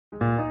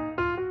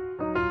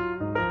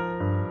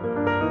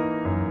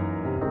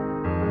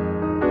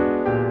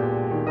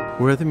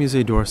We're at the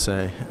Musée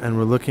d'Orsay, and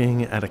we're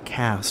looking at a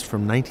cast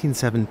from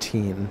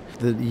 1917,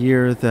 the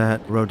year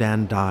that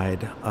Rodin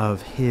died,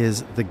 of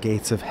his The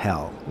Gates of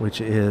Hell, which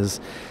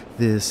is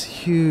this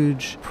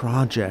huge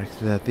project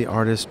that the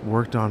artist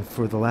worked on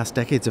for the last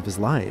decades of his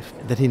life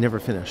that he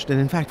never finished.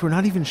 And in fact, we're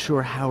not even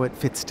sure how it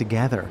fits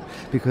together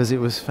because it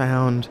was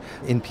found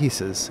in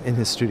pieces in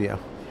his studio.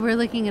 We're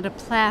looking at a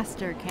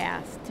plaster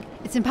cast.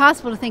 It's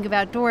impossible to think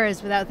about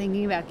doors without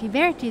thinking about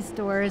Ghiberti's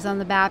doors on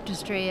the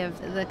baptistry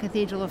of the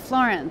Cathedral of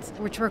Florence,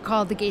 which were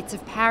called the Gates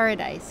of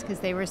Paradise because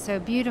they were so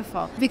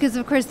beautiful. Because,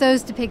 of course,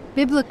 those depict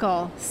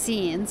biblical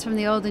scenes from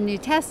the Old and New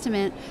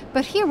Testament,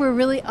 but here we're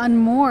really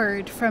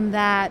unmoored from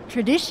that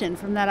tradition,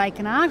 from that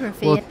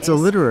iconography. Well, it's a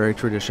literary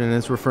tradition, and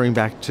it's referring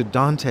back to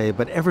Dante,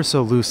 but ever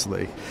so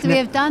loosely. So we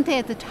have Dante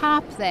at the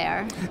top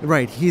there.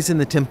 Right, he's in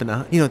the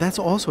tympana. That's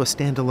also a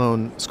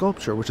standalone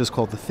sculpture, which is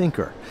called the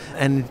Thinker.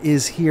 And it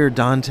is here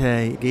Dante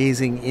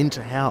gazing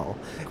into hell.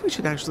 I think we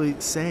should actually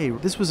say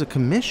this was a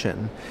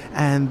commission,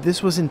 and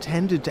this was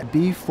intended to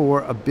be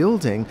for a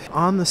building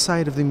on the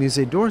site of the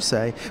Musée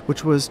d'Orsay,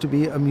 which was to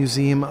be a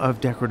museum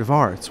of decorative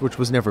arts, which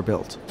was never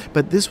built.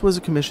 But this was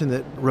a commission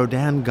that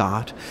Rodin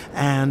got,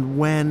 and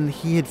when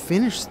he had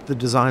finished the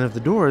design of the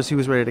doors, he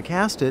was ready to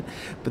cast it,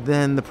 but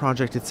then the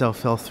project itself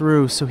fell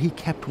through, so he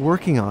kept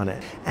working on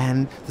it,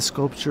 and the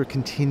sculpture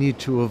continued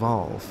to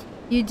evolve.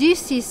 You do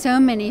see so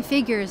many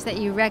figures that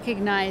you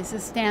recognize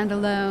as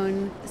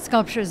standalone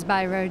sculptures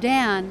by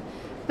Rodin,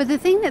 but the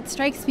thing that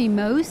strikes me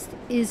most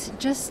is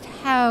just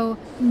how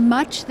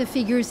much the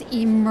figures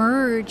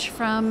emerge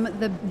from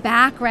the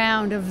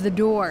background of the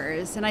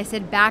doors. And I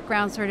said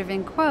background sort of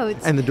in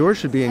quotes. And the doors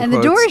should be in quotes.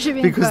 And the doors should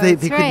be in quotes,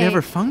 because they could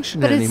never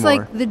function anymore. But it's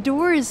like the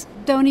doors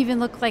don't even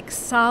look like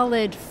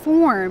solid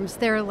forms.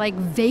 They're like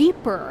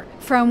vapor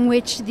from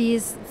which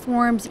these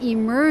forms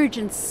emerge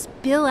and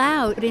spill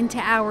out into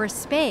our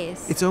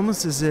space. It's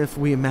almost as if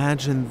we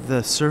imagine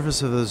the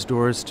surface of those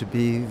doors to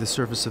be the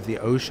surface of the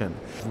ocean.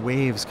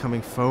 Waves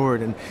coming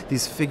forward and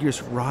these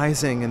figures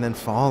rising and then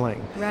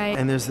falling. Right.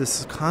 And there's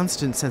this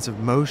constant sense of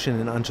motion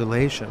and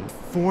undulation.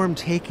 Form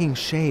taking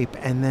shape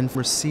and then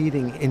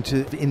receding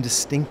into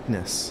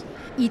indistinctness.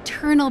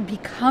 Eternal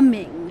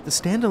becoming. The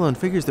standalone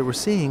figures that we're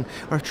seeing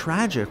are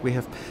tragic. We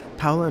have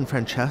Paola and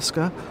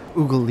Francesca,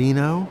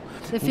 Ugolino.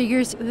 The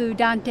figures who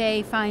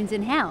Dante finds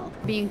in hell,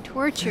 being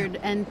tortured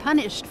and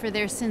punished for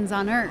their sins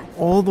on earth.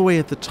 All the way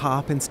at the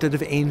top, instead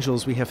of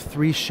angels, we have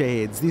three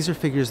shades. These are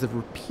figures that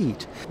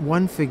repeat.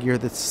 One figure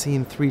that's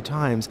seen three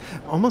times,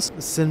 almost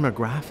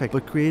cinematographic,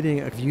 but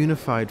creating a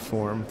unified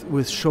form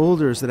with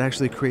shoulders that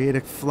actually create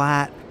a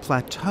flat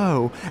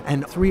plateau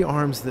and three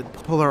arms that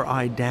pull our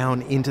eye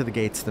down into the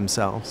gates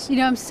themselves.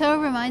 I'm so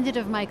reminded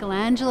of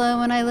Michelangelo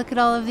when I look at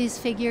all of these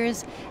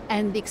figures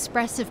and the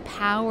expressive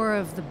power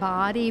of the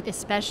body,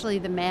 especially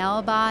the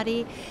male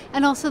body,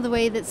 and also the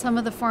way that some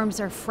of the forms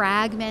are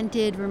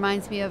fragmented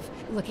reminds me of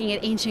looking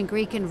at ancient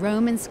Greek and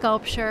Roman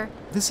sculpture.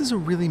 This is a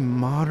really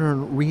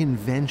modern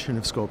reinvention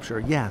of sculpture.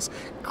 Yes,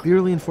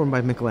 clearly informed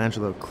by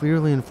Michelangelo,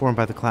 clearly informed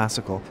by the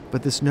classical,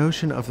 but this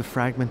notion of the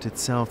fragment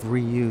itself,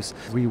 reuse,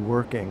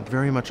 reworking,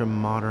 very much a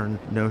modern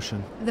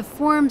notion. The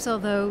forms,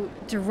 although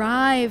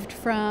derived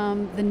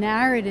from the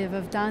narrative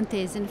of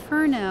Dante's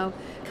Inferno,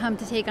 come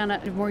to take on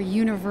a more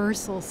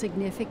universal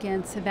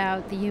significance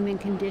about the human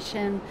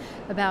condition,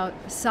 about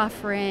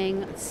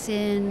suffering,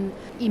 sin,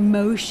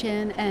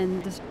 emotion,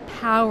 and the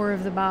power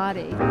of the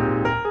body.